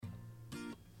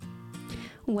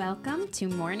Welcome to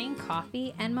Morning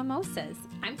Coffee and Mimosas.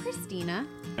 I'm Christina.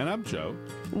 And I'm Joe.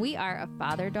 We are a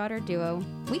father-daughter duo.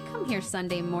 We come here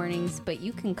Sunday mornings, but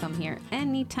you can come here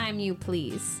anytime you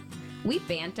please. We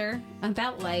banter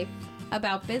about life,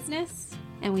 about business,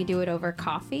 and we do it over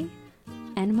coffee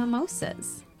and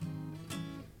mimosas.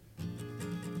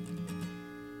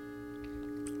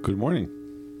 Good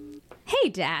morning. Hey,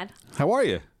 Dad. How are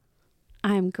you?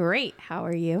 I'm great. How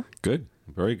are you? Good.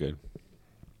 Very good.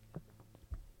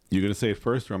 You going to say it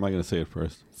first, or am I going to say it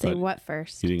first? Say what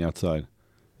first? Eating outside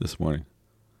this morning.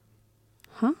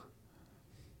 Huh?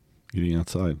 Eating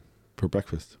outside for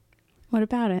breakfast. What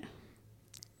about it?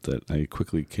 That I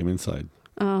quickly came inside.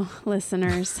 Oh,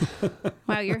 listeners.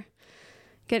 Wow, you're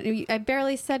good. I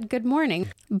barely said good morning.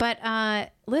 But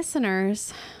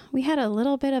listeners, we had a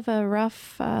little bit of a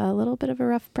rough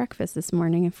breakfast this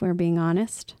morning, if we're being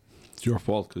honest. It's your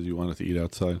fault because you wanted to eat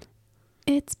outside.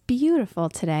 It's beautiful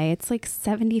today. It's like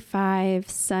 75,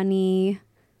 sunny.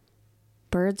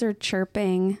 Birds are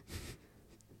chirping.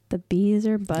 The bees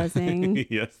are buzzing.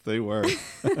 Yes, they were.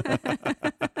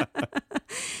 I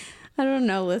don't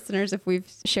know, listeners, if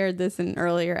we've shared this in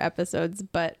earlier episodes,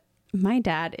 but my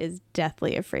dad is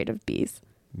deathly afraid of bees.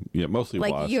 Yeah, mostly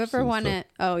Like, wasps. you ever want to?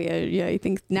 Oh yeah. You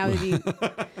think now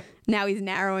now he's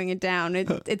narrowing it down.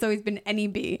 It's always been any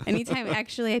bee. Anytime,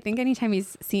 actually, I think anytime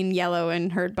he's seen yellow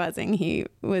and heard buzzing, he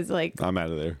was like, I'm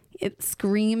out of there. It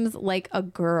screams like a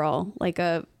girl, like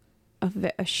a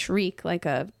shriek, like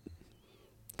a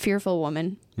fearful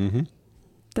woman. Mm-hmm.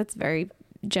 That's very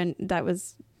that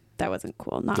wasn't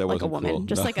cool. Not That like a wasn't woman, cool.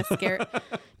 just No. like a scared,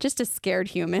 just a scared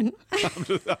human.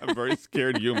 I'm a very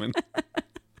scared human.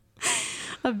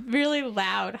 A really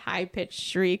loud, high-pitched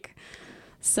shriek.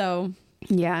 So,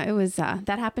 yeah, it was, that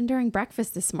happened during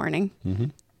breakfast this morning. Mm-hmm.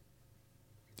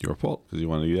 Your fault because you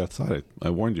wanted to eat outside.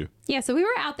 I warned you. Yeah, so we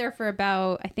were out there for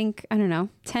about,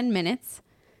 10 minutes.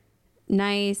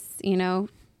 Nice,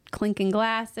 clinking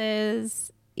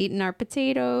glasses, eating our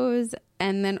potatoes,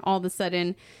 and then all of a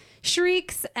sudden,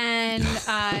 shrieks and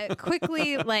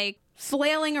quickly,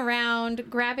 flailing around,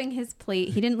 grabbing his plate.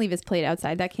 He didn't leave his plate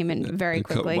outside. That came in very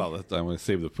quickly. Well, I'm going to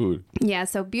save the food. Yeah,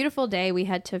 so beautiful day. We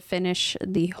had to finish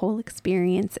the whole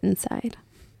experience inside.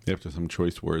 After some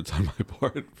choice words on my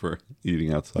part for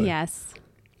eating outside. Yes.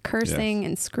 Cursing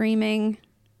and screaming.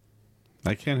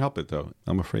 I can't help it, though.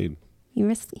 I'm afraid.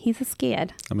 He's a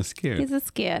scared. I'm scared. He's a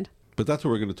scared. But that's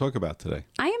what we're going to talk about today.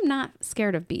 I am not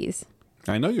scared of bees.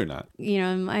 I know you're not.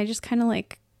 I just kind of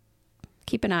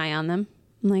keep an eye on them.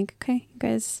 I'm like, okay, you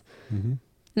guys. Mm-hmm.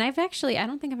 And I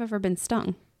don't think I've ever been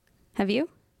stung. Have you?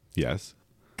 Yes.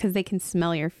 Because they can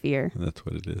smell your fear. That's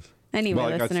what it is. Anyway, well,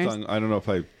 I listeners. got stung. I don't know if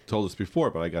I told this before,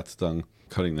 but I got stung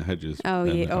cutting the hedges. Oh,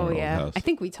 in yeah. our Oh, old yeah. house. I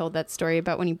think we told that story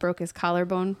about when he broke his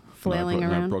collarbone flailing I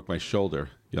around. broke my shoulder,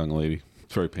 young lady.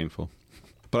 It's very painful.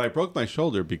 But I broke my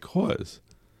shoulder because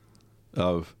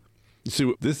of...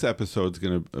 See, this episode's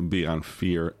going to be on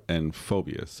fear and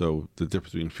phobia. So the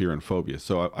difference between fear and phobia.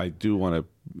 So I do want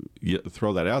to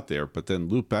throw that out there, but then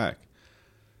loop back.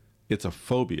 It's a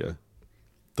phobia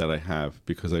that I have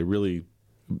because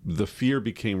the fear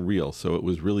became real. So it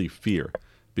was really fear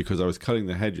because I was cutting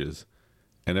the hedges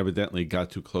and evidently got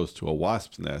too close to a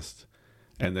wasp's nest.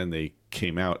 And then they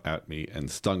came out at me and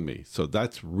stung me. So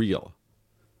that's real.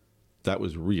 That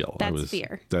was real.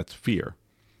 Fear. That's fear.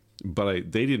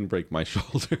 But they didn't break my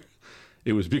shoulder.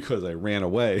 It was because I ran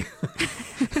away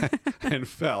and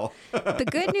fell. The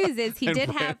good news is he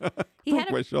had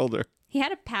my shoulder. He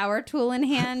had a power tool in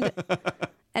hand,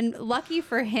 and lucky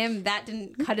for him, that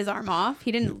didn't cut his arm off.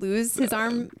 He didn't lose his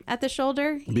arm at the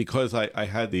shoulder. Because I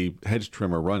had the hedge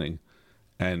trimmer running,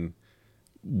 and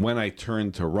when I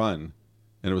turned to run,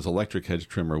 and it was electric hedge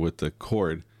trimmer with the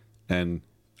cord, and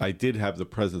I did have the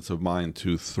presence of mind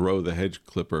to throw the hedge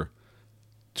clipper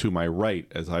to my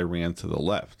right as I ran to the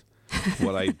left.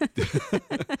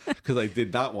 Because I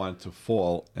did not want to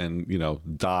fall and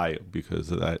die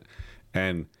because of that.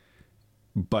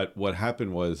 But what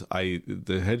happened was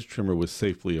the hedge trimmer was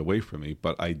safely away from me,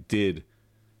 but I did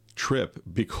trip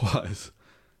because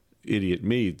idiot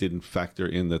me didn't factor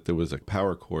in that there was a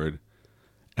power cord,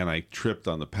 and I tripped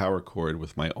on the power cord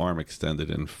with my arm extended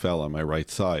and fell on my right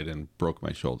side and broke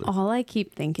my shoulder. All I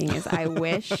keep thinking is, I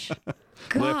wish.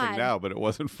 Laughing now, but it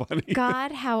wasn't funny.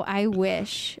 God, how I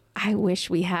wish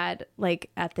we had,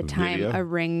 at the time, Video? a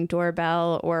Ring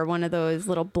doorbell or one of those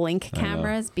little Blink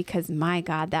cameras, because my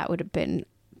God, that would have been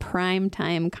prime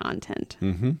time content.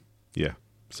 Mm-hmm. Yeah.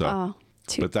 So,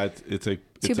 too but it's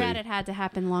too bad it had to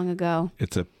happen long ago.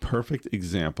 It's a perfect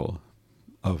example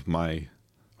of my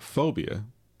phobia,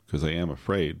 because I am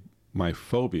afraid. My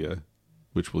phobia,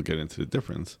 which we'll get into the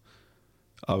difference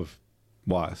of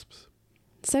wasps.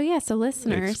 So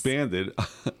listeners, Expanded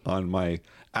on my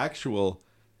actual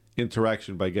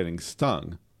interaction by getting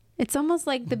stung. it's almost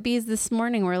like the bees this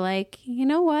morning were like, you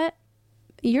know what?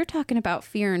 You're talking about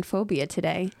fear and phobia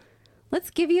today. Let's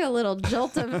give you a little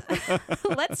jolt of,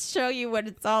 let's show you what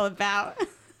it's all about.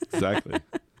 Exactly.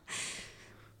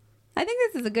 I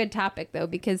think this is a good topic, though,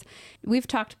 because we've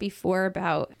talked before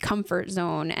about comfort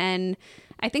zone, and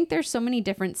I think there's so many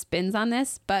different spins on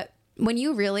this. But when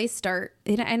you really start,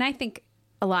 and I think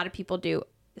a lot of people do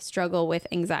struggle with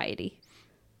anxiety.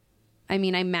 I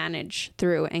mean, I manage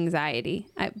through anxiety,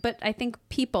 but I think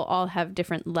people all have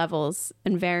different levels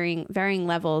and varying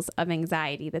levels of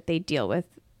anxiety that they deal with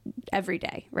every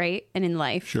day, right? And in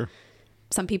life. Sure.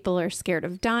 Some people are scared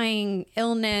of dying,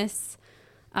 illness,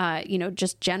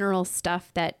 just general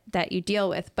stuff that you deal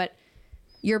with. But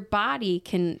your body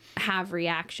can have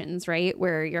reactions, right?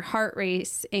 Where your heart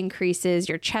rate increases,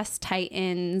 your chest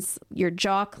tightens, your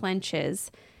jaw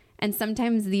clenches. And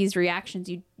sometimes these reactions,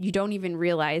 you don't even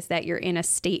realize that you're in a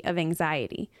state of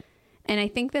anxiety. And I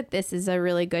think that this is a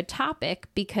really good topic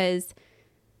because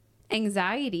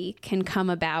anxiety can come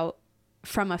about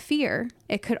from a fear.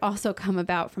 It could also come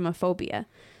about from a phobia.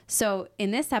 So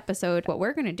in this episode, what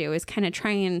we're going to do is kind of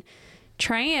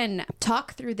try and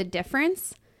talk through the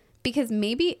difference, because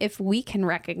maybe if we can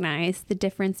recognize the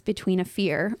difference between a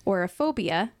fear or a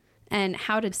phobia and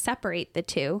how to separate the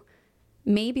two,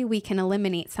 maybe we can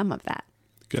eliminate some of that.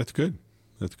 That's good.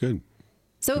 That's good.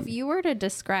 So if you were to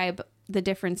describe the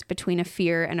difference between a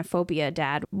fear and a phobia,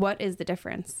 Dad, what is the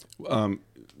difference?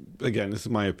 Again, this is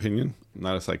my opinion. I'm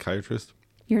not a psychiatrist.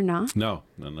 You're not? No.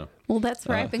 Well, that's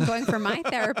where I've been going for my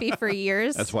therapy for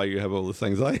years. That's why you have all this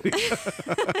anxiety.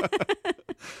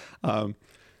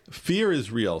 Fear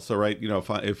is real. So, right,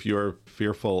 if you're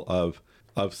fearful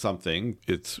of something,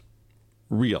 it's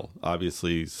real.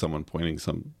 Obviously, someone pointing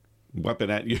some weapon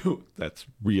at you, that's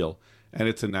real. And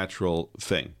it's a natural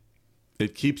thing.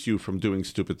 It keeps you from doing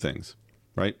stupid things,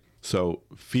 right? So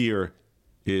fear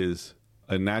is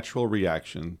a natural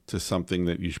reaction to something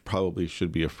that you probably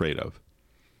should be afraid of.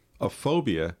 A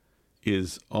phobia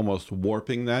is almost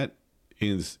warping that.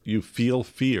 Is you feel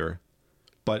fear,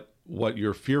 but what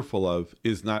you're fearful of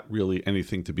is not really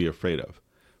anything to be afraid of.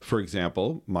 For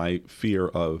example, my fear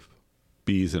of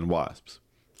bees and wasps.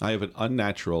 I have an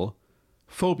unnatural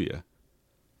phobia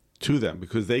to them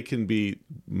because they can be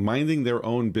minding their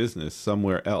own business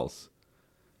somewhere else.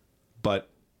 But,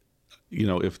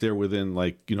 if they're within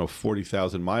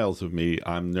 40,000 miles of me,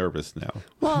 I'm nervous now.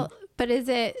 Well, but is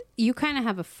it, you kind of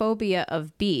have a phobia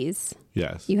of bees.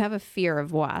 Yes. You have a fear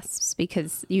of wasps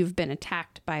because you've been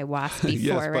attacked by a wasp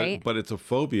before, yes, right? But it's a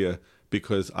phobia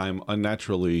because I'm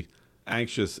unnaturally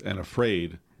anxious and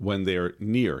afraid when they're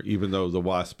near, even though the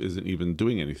wasp isn't even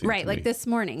doing anything. Right. To like me. This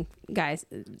morning, guys,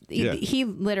 Yeah. he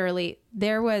literally,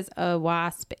 there was a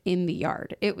wasp in the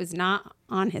yard. It was not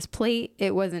on his plate.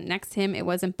 It wasn't next to him. It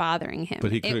wasn't bothering him.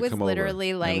 But he could it have was come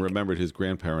literally over like, and remembered his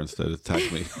grandparents that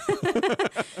attacked me.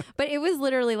 but it was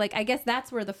literally like, I guess that's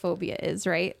where the phobia is,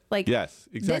 right? Like, Yes,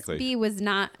 exactly. This bee was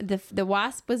not, the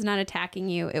wasp was not attacking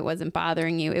you. It wasn't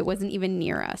bothering you. It wasn't even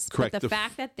near us. Correct. But the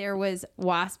fact that there was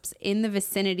wasps in the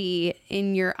vicinity,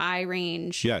 in your eye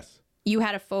range, Yes. you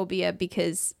had a phobia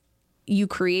because you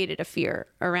created a fear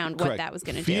around what Correct. that was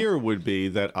going to do. Fear would be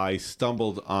that I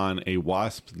stumbled on a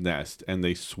wasp nest and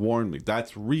they swarmed me.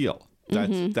 That's real.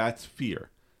 That's fear.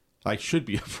 I should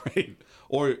be afraid.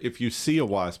 Or if you see a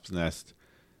wasp's nest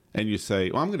and you say,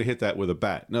 well, I'm going to hit that with a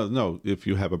bat. No. If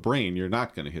you have a brain, you're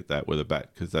not going to hit that with a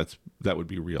bat because that would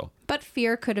be real. But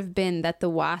fear could have been that the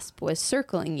wasp was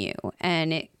circling you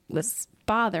and it was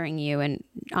bothering you and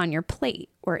on your plate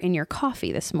or in your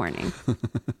coffee this morning.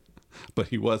 But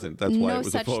he wasn't. That's why it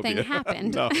was a phobia. No such thing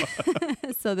happened. No.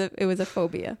 So that it was a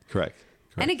phobia. Correct.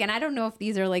 And again, I don't know if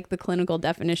these are like the clinical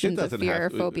definitions of fear or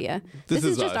phobia. This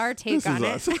is just us. our take on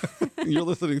it. You're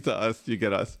listening to us. You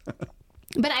get us.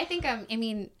 But I think,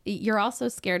 you're also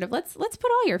scared of, let's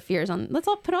put all your fears on, let's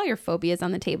all put all your phobias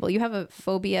on the table. You have a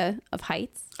phobia of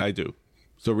heights. I do.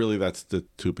 So really, that's the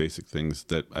two basic things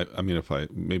that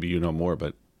maybe you know more,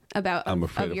 but About I'm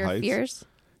afraid of of your heights. Fears.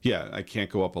 Yeah, I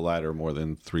can't go up a ladder more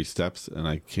than 3 steps, and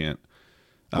I can't.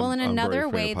 Well, in I'm another very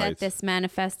afraid way of that heights. this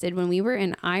manifested, when we were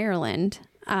in Ireland,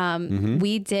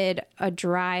 we did a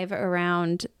drive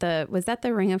around was that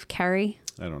the Ring of Kerry?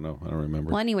 I don't know. I don't remember.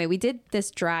 Well, anyway, we did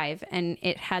this drive and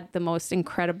it had the most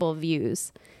incredible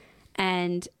views.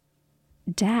 And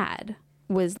Dad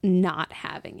was not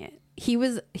having it. He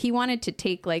wanted to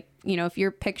take if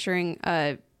you're picturing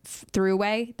a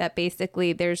throughway that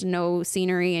basically there's no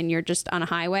scenery and you're just on a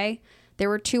highway, there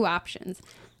were 2 options.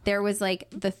 There was like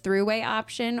the throughway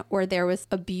option, or there was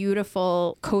a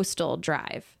beautiful coastal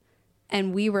drive.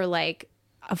 And we were like,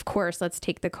 of course, let's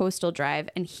take the coastal drive.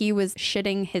 And he was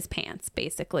shitting his pants,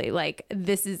 basically. Like,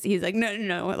 he's like,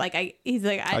 no. Like,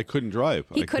 I couldn't drive.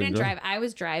 He couldn't drive. I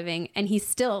was driving, and he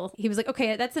was like,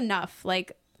 okay, that's enough.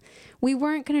 Like, we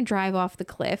weren't going to drive off the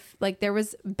cliff. Like, there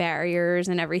was barriers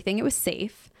and everything. It was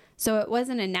safe. So it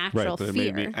wasn't a natural but fear.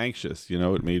 It made me anxious.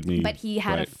 It made me. But he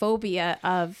had a phobia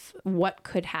of what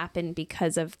could happen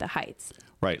because of the heights.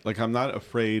 Right. Like, I'm not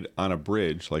afraid on a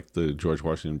bridge, like the George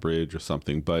Washington Bridge or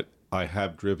something, but I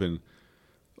have driven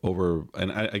over,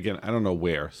 and I don't know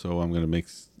where, so I'm going to make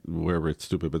wherever it's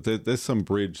stupid, but there's some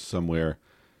bridge somewhere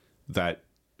that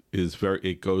is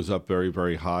it goes up very,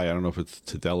 very high. I don't know if it's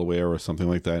to Delaware or something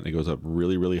like that, and it goes up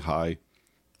really, really high.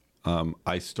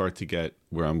 I start to get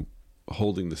where I'm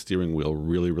holding the steering wheel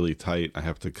really, really tight. I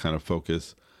have to kind of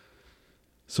focus.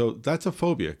 So that's a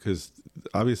phobia, because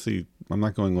obviously I'm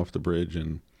not going off the bridge,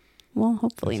 and well,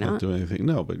 hopefully not doing anything.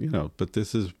 No, but but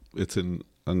it's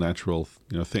a natural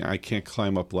thing. I can't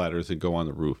climb up ladders and go on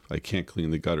the roof. I can't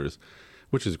clean the gutters,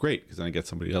 which is great because then I get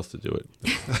somebody else to do it.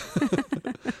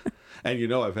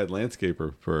 And I've had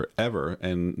landscaper forever,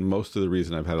 and most of the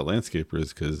reason I've had a landscaper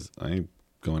is because I'm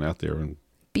going out there and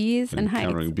bees and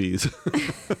encountering heights.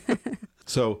 Bees.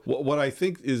 So what I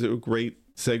think is a great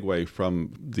segue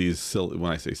from these silly,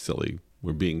 when I say silly,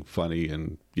 we're being funny,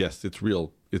 and yes, it's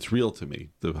real. It's real to me,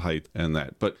 the height and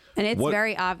that. And it's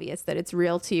very obvious that it's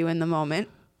real to you in the moment.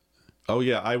 Oh,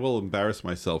 yeah. I will embarrass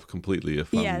myself completely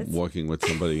if I'm walking with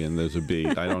somebody and there's a bee.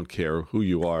 I don't care who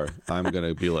you are. I'm going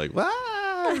to be like,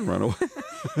 and run away.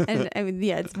 And I mean,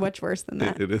 yeah, it's much worse than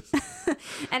that. It is.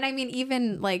 And I mean,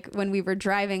 even like when we were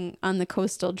driving on the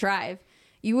coastal drive,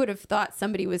 you would have thought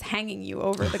somebody was hanging you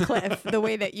over the cliff the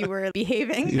way that you were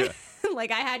behaving. Yeah.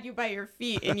 Like, I had you by your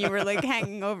feet and you were like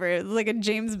hanging over. It was like a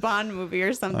James Bond movie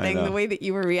or something, the way that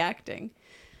you were reacting.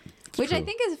 Which true. I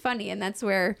think is funny. And that's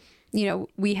where,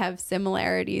 we have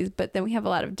similarities, but then we have a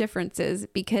lot of differences,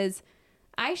 because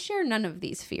I share none of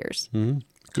these fears. Mm-hmm.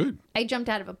 Good. I jumped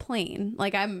out of a plane.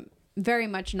 Like, I'm very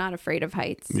much not afraid of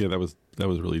heights. Yeah, that was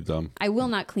really dumb. I will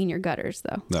not clean your gutters,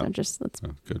 though. No. So let's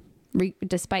good.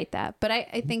 Despite that. But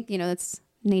I think, that's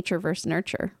nature versus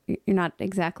nurture. You're not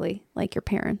exactly like your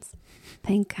parents.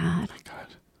 Thank God. Oh my God.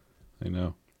 I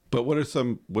know. But what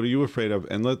are you afraid of?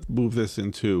 And let's move this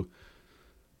into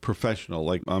professional.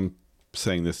 Like, I'm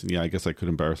saying this, and I guess I could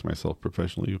embarrass myself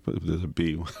professionally if there's a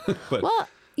bee. But well,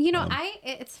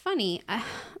 it's funny.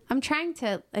 I'm trying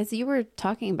to, as you were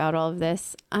talking about all of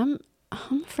this, I'm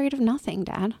afraid of nothing,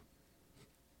 Dad.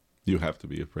 You have to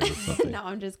be afraid of something. No,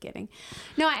 I'm just kidding.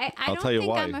 No, I I'll don't tell you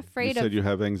think why. I'm afraid you said you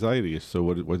have anxiety, so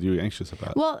what are you anxious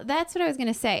about? Well, that's what I was going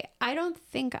to say. I don't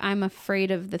think I'm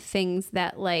afraid of the things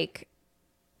that, like,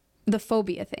 the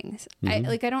phobia things. Mm-hmm.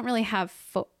 I don't really have,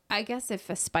 I guess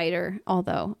if a spider,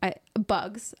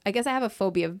 bugs, I guess I have a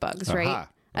phobia of bugs, right? Okay.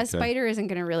 A spider isn't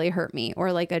going to really hurt me,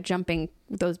 or like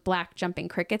those black jumping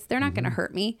crickets, they're not going to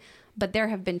hurt me. But there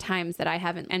have been times that I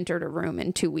haven't entered a room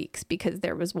in 2 weeks because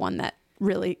there was one that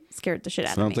really scared the shit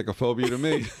out of me. Sounds like a phobia to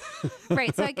me.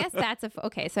 Right. So I guess that's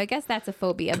a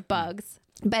phobia, bugs.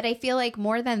 But I feel like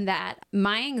more than that,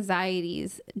 my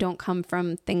anxieties don't come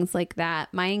from things like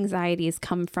that. My anxieties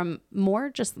come from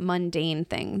more just mundane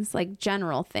things, like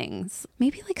general things,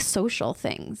 maybe like social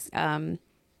things.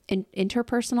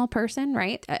 Interpersonal person,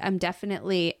 right? I'm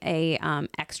definitely a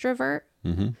extrovert,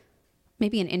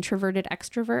 maybe an introverted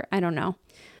extrovert. I don't know.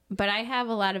 But I have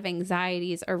a lot of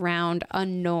anxieties around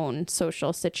unknown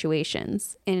social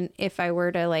situations. And if I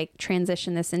were to like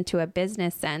transition this into a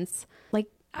business sense, like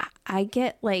I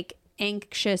get like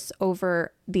anxious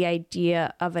over the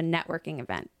idea of a networking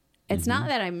event. It's not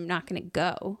that I'm not going to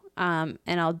go, and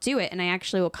I'll do it. And I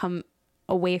actually will come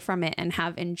away from it and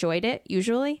have enjoyed it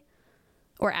usually,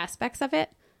 or aspects of it.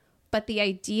 But the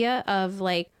idea of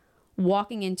like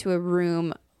walking into a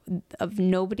room of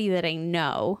nobody that I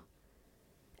know,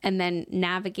 and then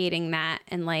navigating that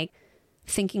and like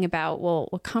thinking about, well,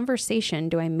 what conversation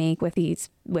do I make with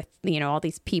all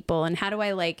these people? And how do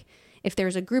I, like, if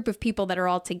there's a group of people that are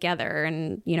all together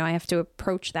and, I have to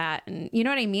approach that, and you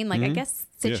know what I mean? Like, I guess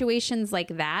situations like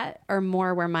that are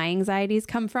more where my anxieties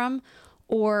come from,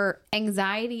 or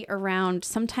anxiety around,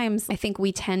 sometimes I think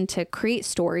we tend to create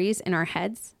stories in our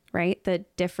heads, right? The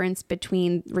difference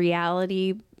between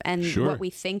reality and what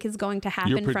we think is going to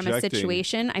happen from a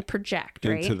situation. I project,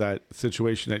 right? Into that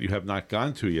situation that you have not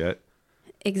gone to yet.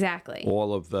 Exactly.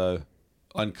 All of the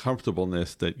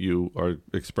uncomfortableness that you are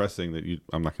expressing, that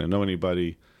I'm not going to know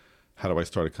anybody. How do I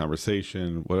start a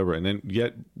conversation? Whatever. And then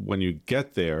yet when you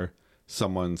get there,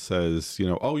 someone says,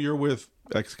 oh, you're with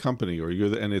X company, or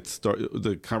and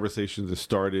the conversation has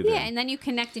started. Yeah, and then you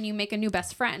connect and you make a new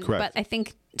best friend. Correct. But I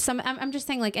think I'm just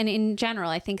saying, like, and in general,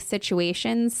 I think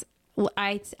situations,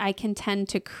 I can tend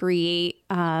to create,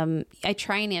 I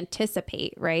try and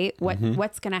anticipate, right?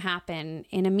 What's going to happen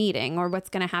in a meeting or what's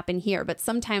going to happen here. But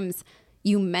sometimes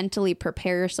you mentally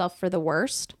prepare yourself for the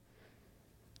worst.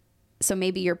 So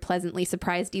maybe you're pleasantly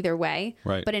surprised either way.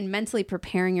 Right. But in mentally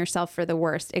preparing yourself for the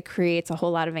worst, it creates a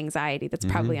whole lot of anxiety that's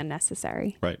probably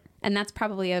unnecessary. Right. And that's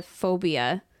probably a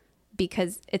phobia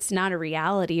because it's not a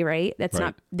reality, right? That's Right.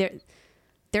 not there.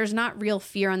 There's not real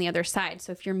fear on the other side.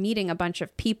 So if you're meeting a bunch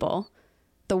of people,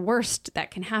 the worst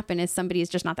that can happen is somebody is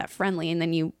just not that friendly and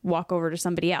then you walk over to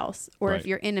somebody else. Or Right. if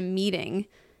you're in a meeting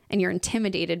and you're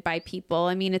intimidated by people,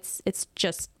 I mean, it's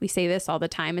just, we say this all the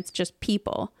time, it's just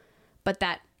people. But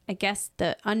that, I guess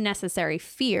the unnecessary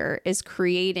fear is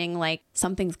creating like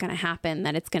something's going to happen,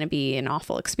 that it's going to be an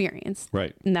awful experience.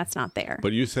 Right. And that's not there.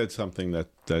 But you said something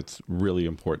that's really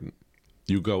important.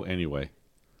 You go anyway.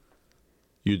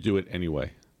 You do it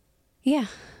anyway. Yeah.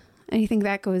 I think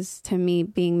that goes to me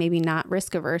being maybe not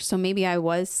risk averse. So maybe I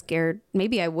was scared.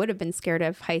 Maybe I would have been scared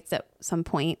of heights at some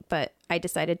point, but I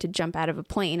decided to jump out of a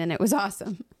plane and it was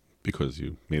awesome. Because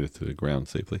you made it to the ground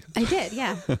safely. I did.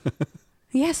 Yeah.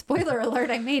 Yeah. Spoiler alert.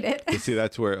 I made it. You see,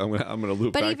 that's where I'm gonna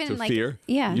loop But back even to like, fear.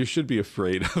 yeah. You should be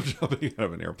afraid of jumping out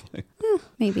of an airplane.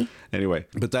 Maybe. Anyway,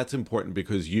 but that's important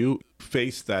because you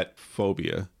face that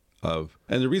phobia of,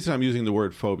 and the reason I'm using the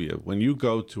word phobia, when you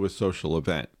go to a social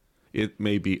event, it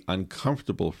may be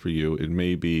uncomfortable for you. It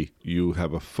may be you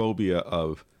have a phobia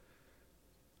of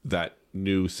that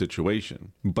new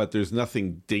situation, but there's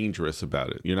nothing dangerous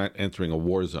about it. You're not entering a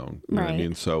war zone. You know what I Right.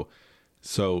 mean?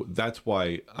 So that's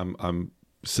why I'm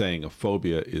saying a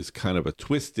phobia is kind of a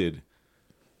twisted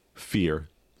fear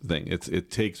thing. It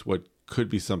takes what could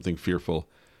be something fearful,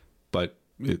 but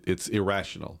it's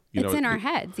irrational. It's in our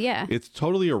heads. Yeah. It's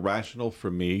totally irrational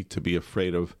for me to be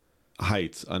afraid of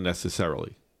heights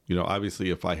unnecessarily. Obviously,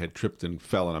 if I had tripped and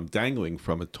fell and I'm dangling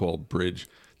from a tall bridge,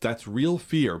 that's real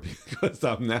fear because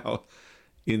I'm now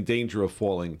in danger of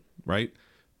falling, right?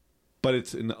 But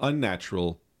it's an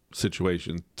unnatural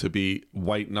situation to be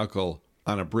white knuckle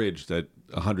on a bridge that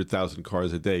 100,000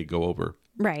 cars a day go over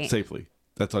Right. safely.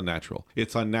 That's unnatural.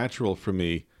 It's unnatural for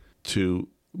me to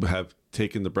have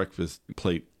taken the breakfast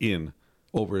plate in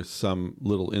over some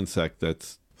little insect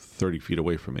that's 30 feet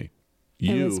away from me.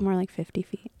 It was more like 50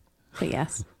 feet. But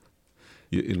yes.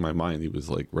 In my mind, he was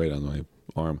like right on my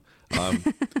arm.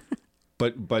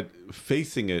 But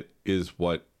facing it is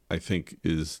what I think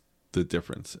is the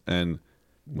difference. And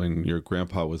when your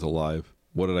grandpa was alive,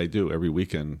 what did I do? Every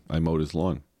weekend, I mowed his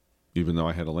lawn, even though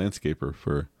I had a landscaper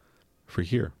for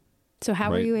here. So how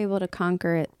were Right. you able to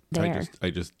conquer it there?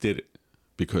 I just did it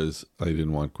because I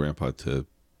didn't want grandpa to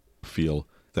feel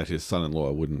that his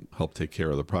son-in-law wouldn't help take care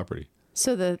of the property.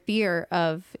 So the fear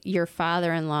of your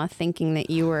father-in-law thinking that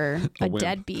you were a wimp.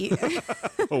 deadbeat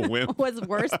A wimp. was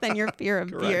worse than your fear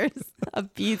of Correct. beers.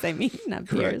 Of bees, I mean, not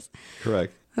beers.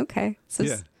 Correct. Okay. So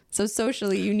Yeah. so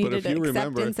socially you needed if you acceptance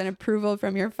remember- and approval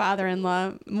from your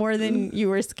father-in-law more than you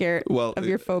were scared of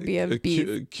your phobia of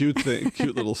bees. Cute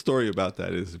little story about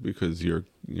that is because your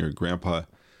grandpa,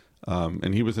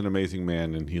 and he was an amazing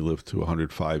man, and he lived to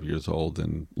 105 years old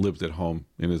and lived at home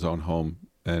in his own home,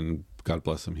 and God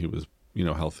bless him, he was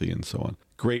healthy and so on.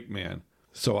 Great man.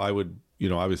 So I would,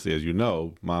 obviously, as you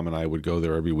know, Mom and I would go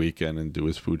there every weekend and do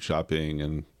his food shopping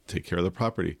and take care of the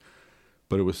property.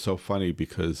 But it was so funny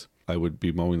because I would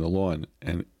be mowing the lawn,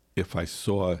 and if I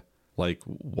saw like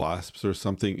wasps or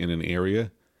something in an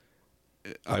area,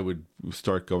 I would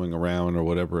start going around or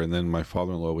whatever, and then my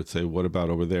father-in-law would say, "What about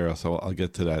over there?" So I'll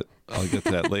get to that. I'll get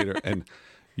to that later. And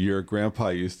your grandpa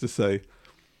used to say,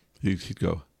 he'd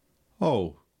go,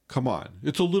 "Oh, come on,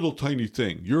 it's a little tiny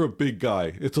thing. You're a big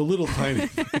guy. It's a little tiny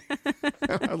thing."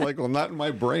 I'm like, "Well, not in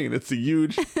my brain. It's a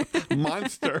huge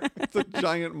monster. It's a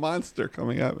giant monster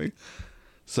coming at me."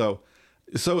 So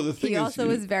the thing He is, also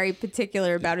was very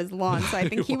particular about his lawn. So I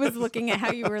think he was looking at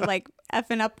how you were like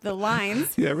effing up the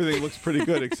lines. yeah, everything looks pretty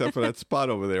good except for that spot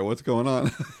over there. What's going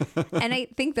on? And I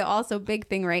think the also big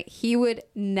thing, right? He would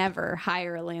never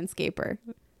hire a landscaper.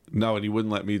 No, and he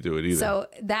wouldn't let me do it either. So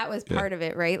that was part of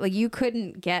it, right? Like you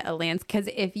couldn't get a because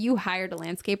if you hired a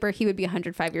landscaper, he would be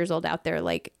 105 years old out there,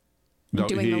 like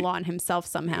doing the lawn himself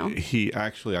somehow. He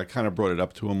actually, I kind of brought it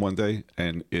up to him one day,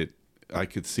 and I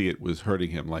could see it was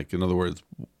hurting him. Like, in other words,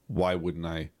 why wouldn't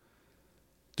I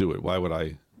do it? Why would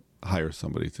I hire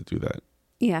somebody to do that?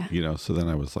 Yeah. So then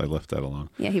I left that alone.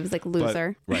 Yeah. He was like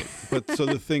loser. Right. But so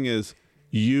the thing is,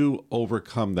 you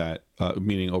overcome that,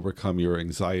 meaning overcome your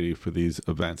anxiety for these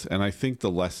events. And I think the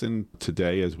lesson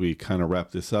today, as we kind of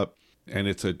wrap this up, and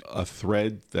it's a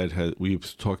thread that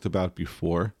we've talked about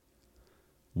before,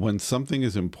 when something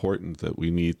is important that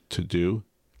we need to do,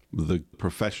 the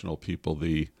professional people,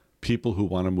 the people who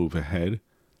want to move ahead,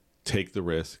 take the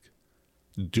risk,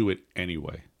 do it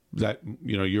anyway. That,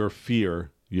 your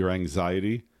fear, your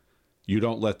anxiety, you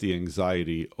don't let the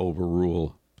anxiety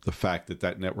overrule the fact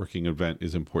that networking event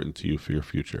is important to you for your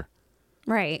future.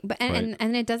 Right. But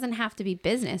and it doesn't have to be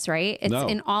business, right? It's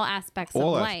in all aspects of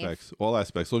life. All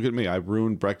aspects. Look at me. I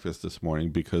ruined breakfast this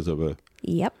morning because of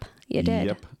Yep, you did.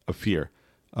 Yep, a fear.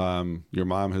 Your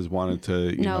mom has wanted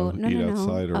to eat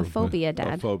outside, or a phobia,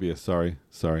 Dad. A phobia. Sorry,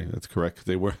 that's correct.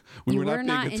 We were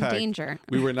not being attacked. In danger.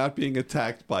 We were not being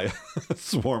attacked by a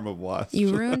swarm of wasps.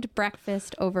 You ruined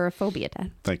breakfast over a phobia,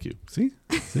 Dad. Thank you. See.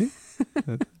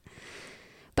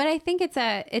 But I think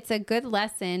it's a good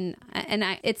lesson, and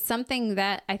it's something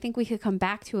that I think we could come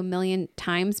back to a million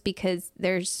times, because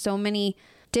there's so many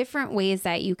different ways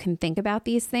that you can think about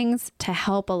these things to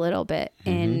help a little bit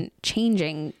in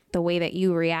changing the way that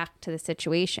you react to the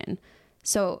situation.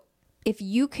 So if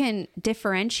you can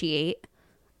differentiate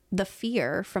the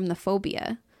fear from the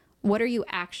phobia, what are you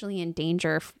actually in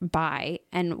danger by,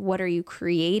 and what are you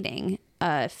creating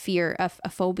a fear of, a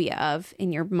phobia of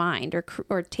in your mind,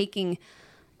 or taking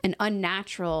an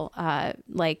unnatural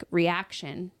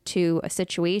reaction to a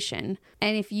situation.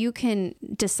 And if you can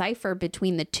decipher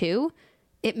between the two,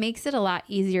 it makes it a lot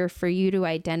easier for you to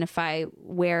identify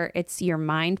where it's your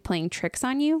mind playing tricks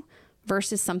on you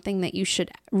versus something that you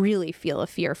should really feel a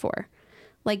fear for.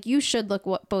 Like, you should look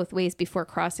both ways before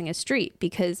crossing a street,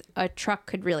 because a truck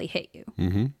could really hit you.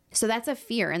 Mm-hmm. So that's a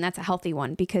fear, and that's a healthy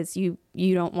one, because you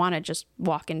don't want to just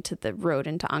walk into the road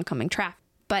into oncoming traffic.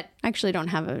 But I actually don't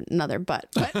have another but.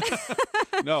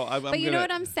 No, but you know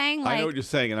what I'm saying? I know what you're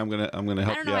saying, and I'm gonna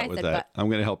help you out with that. I'm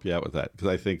gonna help you out with that, because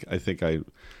I think and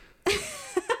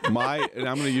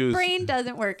I'm gonna use brain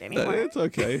doesn't work anymore. It's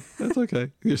okay. That's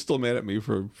okay. You're still mad at me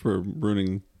for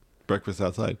ruining breakfast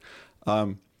outside.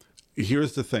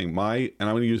 Here's the thing. And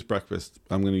I'm gonna use breakfast.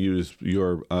 I'm gonna use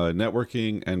your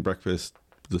networking and breakfast,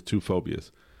 the two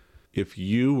phobias. If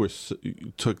you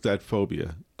took that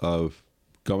phobia of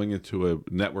going into a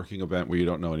networking event where you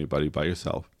don't know anybody by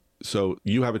yourself, so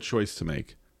you have a choice to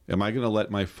make. Am I going to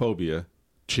let my phobia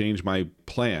change my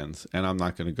plans, and I'm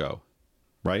not going to go?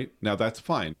 Right? Now, that's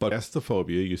fine. But that's the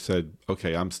phobia. You said,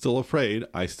 okay, I'm still afraid.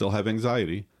 I still have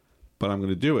anxiety, but I'm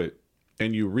going to do it.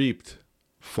 And you reaped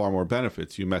far more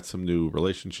benefits. You met some new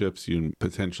relationships. You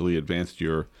potentially advanced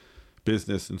your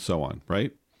business and so on,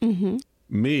 right? Mm-hmm.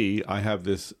 Me, I have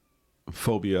this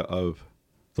phobia of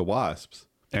the wasps,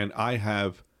 and I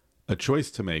have a choice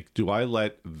to make. Do I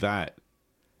let that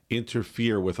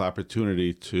interfere with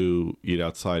opportunity to eat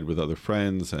outside with other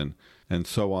friends and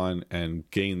so on and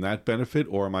gain that benefit?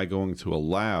 Or am I going to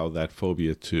allow that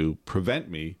phobia to prevent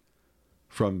me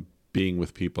from being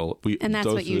with people? And that's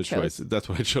what you chose. Choices. That's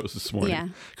what I chose this morning. Yeah.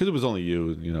 Because it was only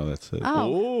you, that's it.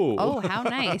 Oh, how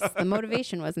nice. The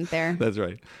motivation wasn't there. That's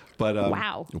right. But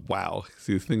wow.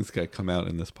 See, things got come out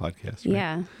in this podcast. Right?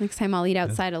 Yeah. Next time I'll eat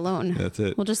outside alone. That's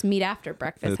it. We'll just meet after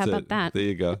breakfast. How about that? There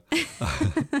you go.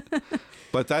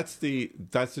 But that's the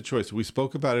choice. We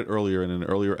spoke about it earlier in an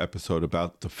earlier episode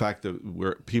about the fact that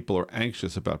where people are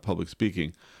anxious about public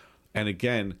speaking. And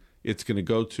again, it's going to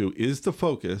go to, is the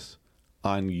focus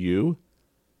on you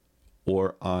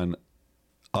or on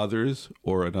others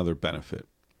or another benefit?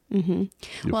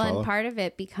 Mm-hmm. Well, and part of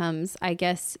it becomes, I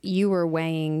guess, you were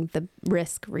weighing the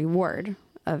risk reward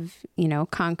of,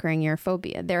 conquering your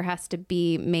phobia. There has to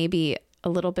be maybe a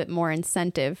little bit more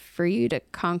incentive for you to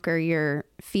conquer your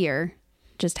fear.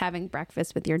 Just having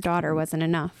breakfast with your daughter wasn't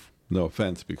enough. No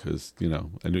offense, because,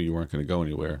 I knew you weren't going to go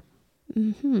anywhere.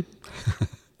 Mm-hmm.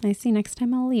 I see. Next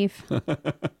time I'll leave.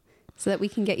 So that we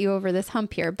can get you over this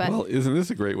hump here. But well, isn't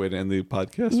this a great way to end the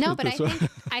podcast? No, but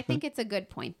I think it's a good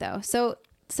point, though. So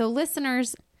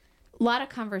listeners, a lot of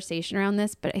conversation around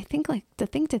this, but I think the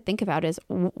thing to think about is,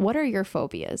 what are your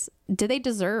phobias? Do they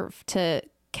deserve to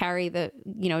carry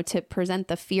to present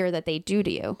the fear that they do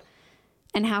to you?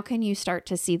 And how can you start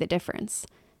to see the difference?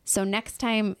 So next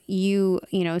time you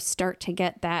start to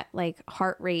get that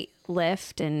heart rate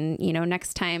lift, and,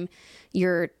 next time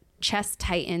your chest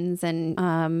tightens, and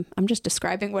I'm just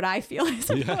describing what I feel.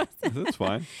 Yeah, that's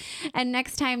fine. And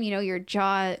next time, your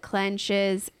jaw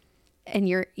clenches and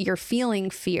you're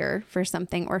feeling fear for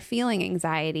something or feeling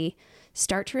anxiety,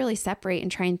 start to really separate and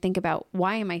try and think about,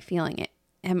 why am I feeling it?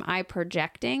 Am I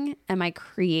projecting? Am I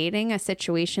creating a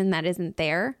situation that isn't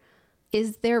there?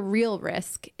 Is there real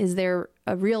risk? Is there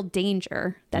a real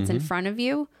danger that's in front of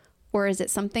you, or is it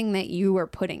something that you are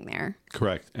putting there?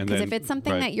 Correct. And Because then, if it's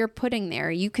something that you're putting there,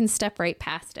 you can step right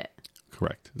past it.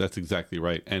 Correct. That's exactly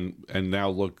right. And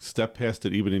now step past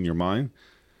it even in your mind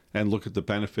and look at the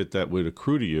benefit that would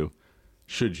accrue to you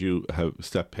should you have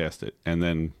stepped past it, and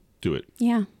then do it.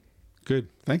 Yeah. Good.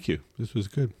 Thank you. This was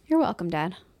good. You're welcome,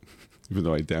 Dad. Even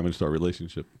though I damaged our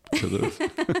relationship to this.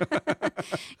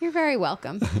 You're very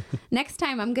welcome. Next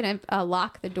time I'm going to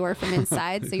lock the door from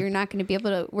inside, so you're not going to be able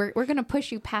to, we're going to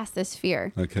push you past this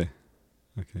fear. Okay,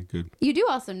 good. You do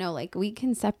also know, like, we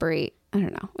can separate, I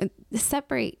don't know,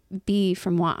 separate bee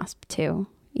from wasp too.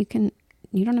 You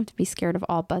don't have to be scared of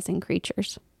all buzzing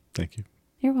creatures. Thank you.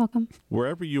 You're welcome.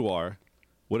 Wherever you are,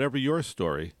 whatever your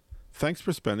story, thanks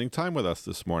for spending time with us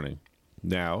this morning.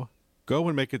 Now, go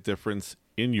and make a difference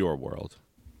in your world.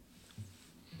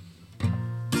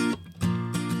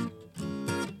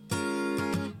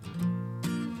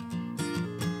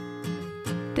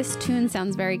 This tune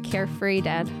sounds very carefree,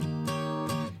 Dad.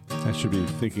 I should be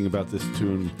thinking about this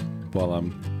tune while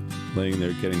I'm laying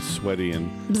there getting sweaty and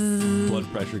blood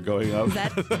pressure going up.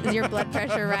 Is your blood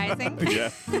pressure rising? Yeah.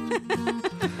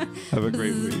 Have a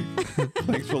great week.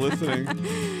 Thanks for listening.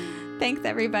 Thanks,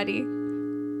 everybody.